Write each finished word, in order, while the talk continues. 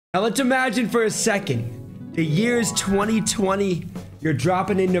Now let's imagine for a second, the year's 2020, you're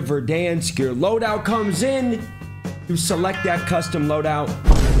dropping into Verdansk, your loadout comes in, you select that custom loadout,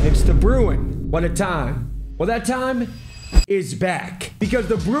 it's the Bruen. What a time. Well, that time is back because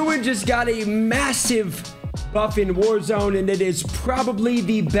the Bruen just got a massive buff in Warzone and it is probably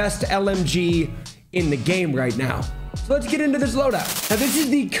the best LMG in the game right now. So let's get into this loadout. Now this is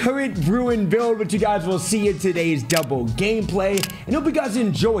the current Bruen build, which you guys will see in today's double gameplay, and hope you guys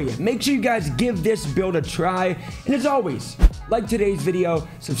enjoy it. Make sure you guys give this build a try, and as always, like today's video,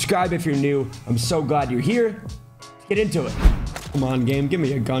 subscribe if you're new. I'm so glad you're here. Let's get into it. Come on, game, give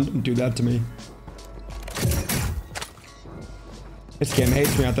me a gun. Don't do that to me. This game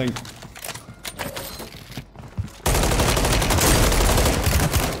hates me, I think.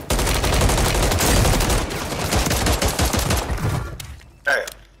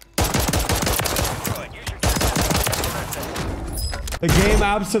 The game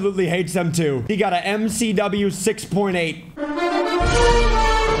absolutely hates them too. He got a MCW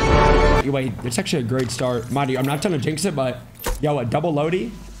 6.8. Wait, it's actually a great start. Mind you, I'm not trying to jinx it, but yo, a double loady?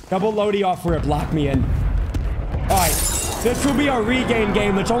 Double loady off rip, lock me in. All right, this will be our regain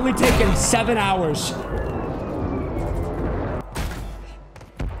game. It's only taken 7 hours.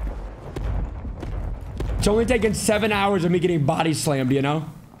 It's only taken 7 hours of me getting body slammed, you know?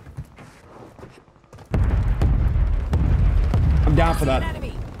 I'm down for that.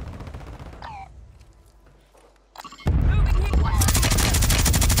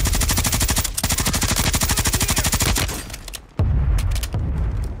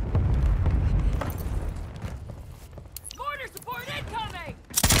 Mortar support incoming.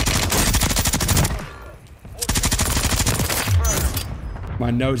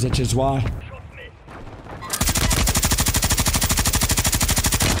 My nose itches, why?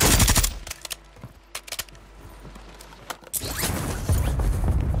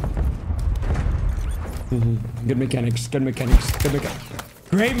 Good mechanics, good mechanics, good mechanics.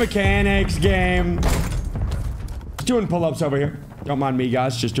 Great mechanics, game. Just doing pull-ups over here. Don't mind me,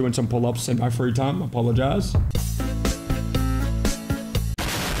 guys. Just doing some pull-ups in my free time. Apologize.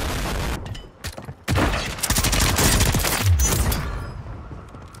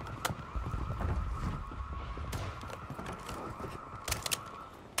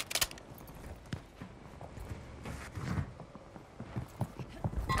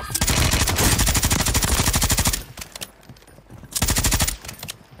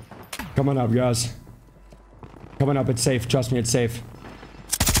 Coming up, guys. Coming up, it's safe. Trust me, it's safe.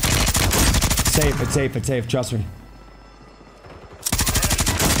 It's safe, it's safe, it's safe. Trust me.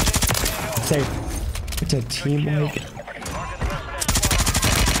 It's safe. It's a team wipe.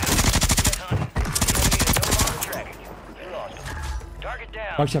 I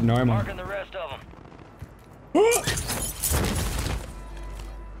actually have no ammo.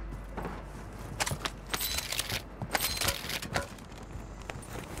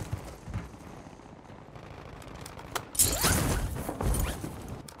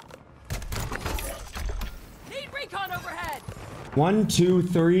 Overhead. 1, 2,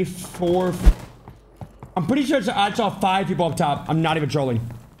 3, 4. I'm pretty sure I saw 5 people up top. I'm not even trolling.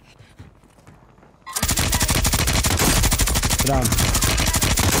 Get down.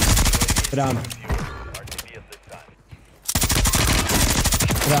 Get down.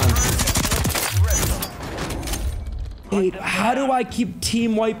 Get down. Hey, how do I keep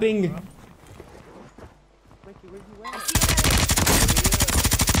team wiping?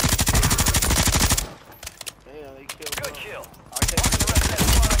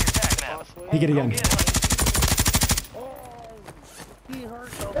 He get again.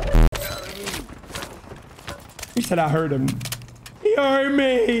 He said I heard him. He heard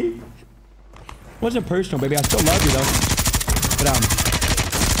me. Wasn't personal, baby. I still love you though. Get down.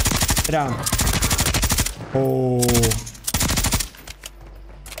 Get down. Oh.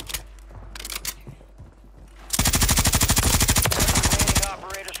 Remaining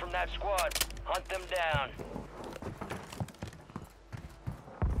operators from that squad. Hunt them down.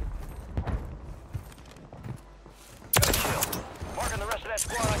 That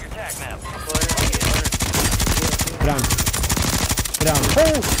squad on your tac map. Get down. Get down.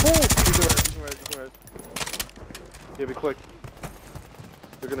 Oh! He's res. Yeah, be quick.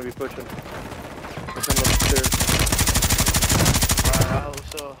 They're gonna be pushing. They're coming up the stairs. Wow,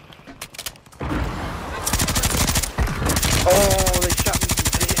 so. Oh, they shot me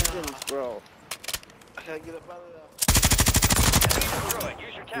from distance, bro. I gotta get up out of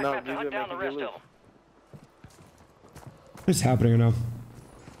Use your tac map to hunt down the rest of them. What is happening now?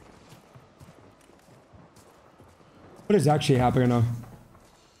 What is actually happening now?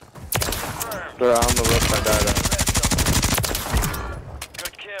 They're on the roof. I died at.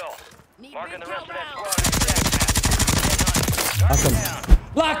 Good kill. kill. Need Marking the big rest of that kill squad on your attack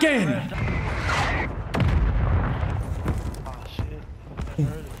map. Lock in! Oh shit.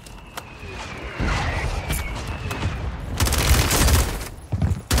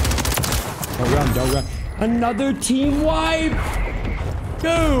 Don't run. Another team wipe!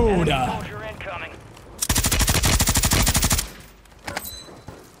 Dude! Soldier incoming.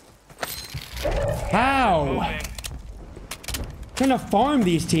 How? Moving. Trying to farm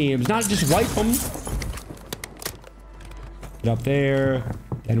these teams, not just wipe them. Get up there.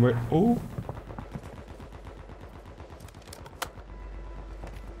 And we're... Oh.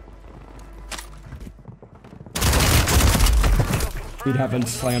 We'd have been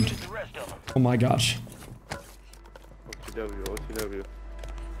slammed. The rest of them. Oh my gosh. OTW.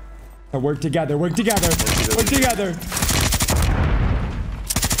 Work together, work together, work together.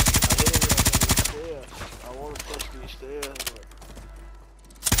 I want to push these stairs, but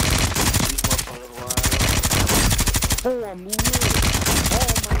these motherfuckers lying. Oh, I'm lit. Oh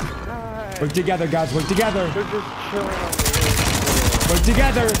my god. Work together, guys, work together. They're just chilling on the roof. Work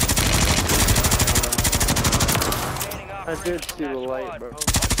together. I did see the light, bro.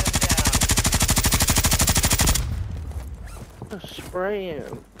 Just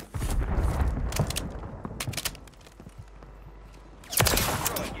spraying.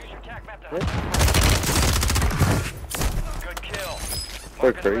 Good kill.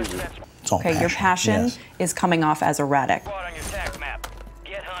 They're crazy. Okay, your passion is coming off as erratic. Squad on your attack map.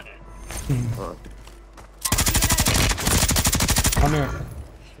 Get hunting. Come here.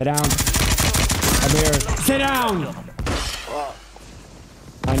 Sit down. Come here. Sit down.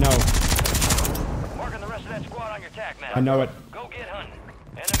 I know. Marking the rest of that squad on your attack map. I know it. Go get hunting.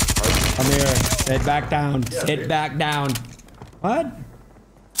 Come here. Sit back down. Sit back down. What?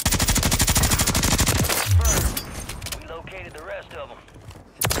 We located the rest of them.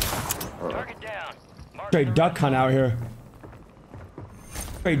 Target down. Straight duck hunt out here.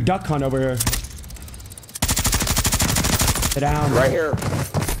 Straight duck hunt over here. Sit down. Right here.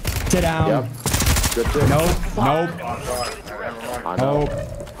 Sit down. Yep. Good shit. Nope. Nope. I know. Nope.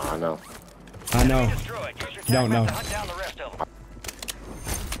 I know. I know. Destroyed. Use your You don't know. attack map to hunt down the rest of them.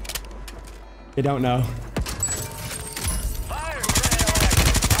 You don't know. Fire sale.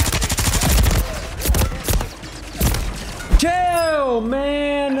 Chill,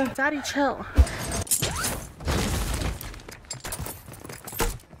 man. Daddy, chill.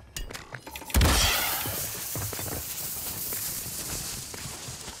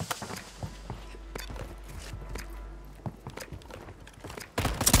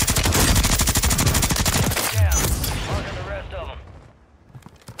 Down. Marking the rest of them.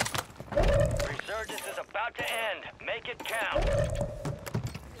 Resurgence is about to end. Make it count.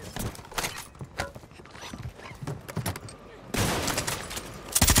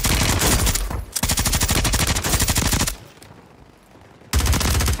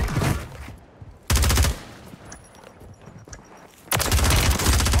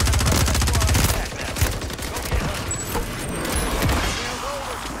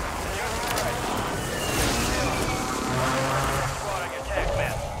 Squad on your attack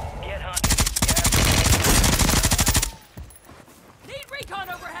map. Get hunting. Need recon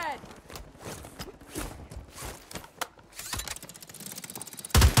overhead.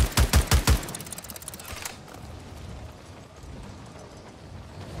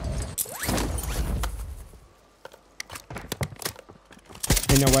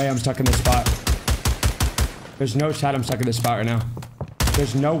 Ain't no way I'm stuck in this spot. There's no shot I'm stuck in this spot right now.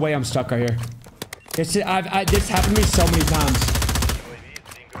 There's no way I'm stuck right here. This happened to me so many times.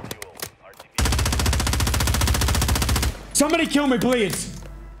 Somebody kill me, please.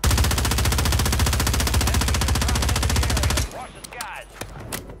 Watch the skies.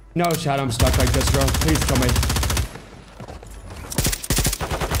 No shot I'm stuck like this, bro. Please kill me.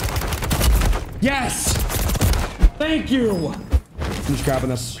 Yes! Thank you! I'm just grabbing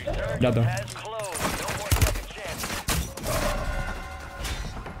this. Another. Has closed. No more second chances.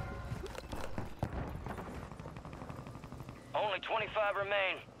 Only 25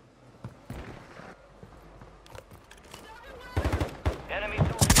 remain. Enemy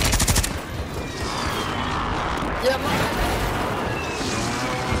soldiers.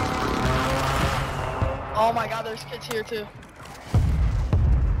 Oh my god, there's kids here too.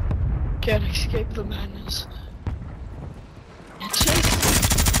 Can't escape the madness.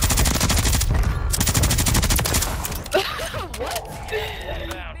 What?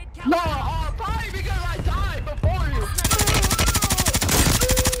 No, probably because I died before you.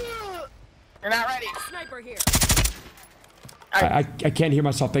 You're not ready. Sniper here. I can't hear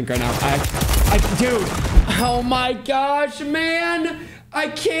myself think right now. Dude. Oh my gosh, man. I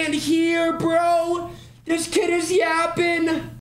can't hear, bro. This kid is yapping.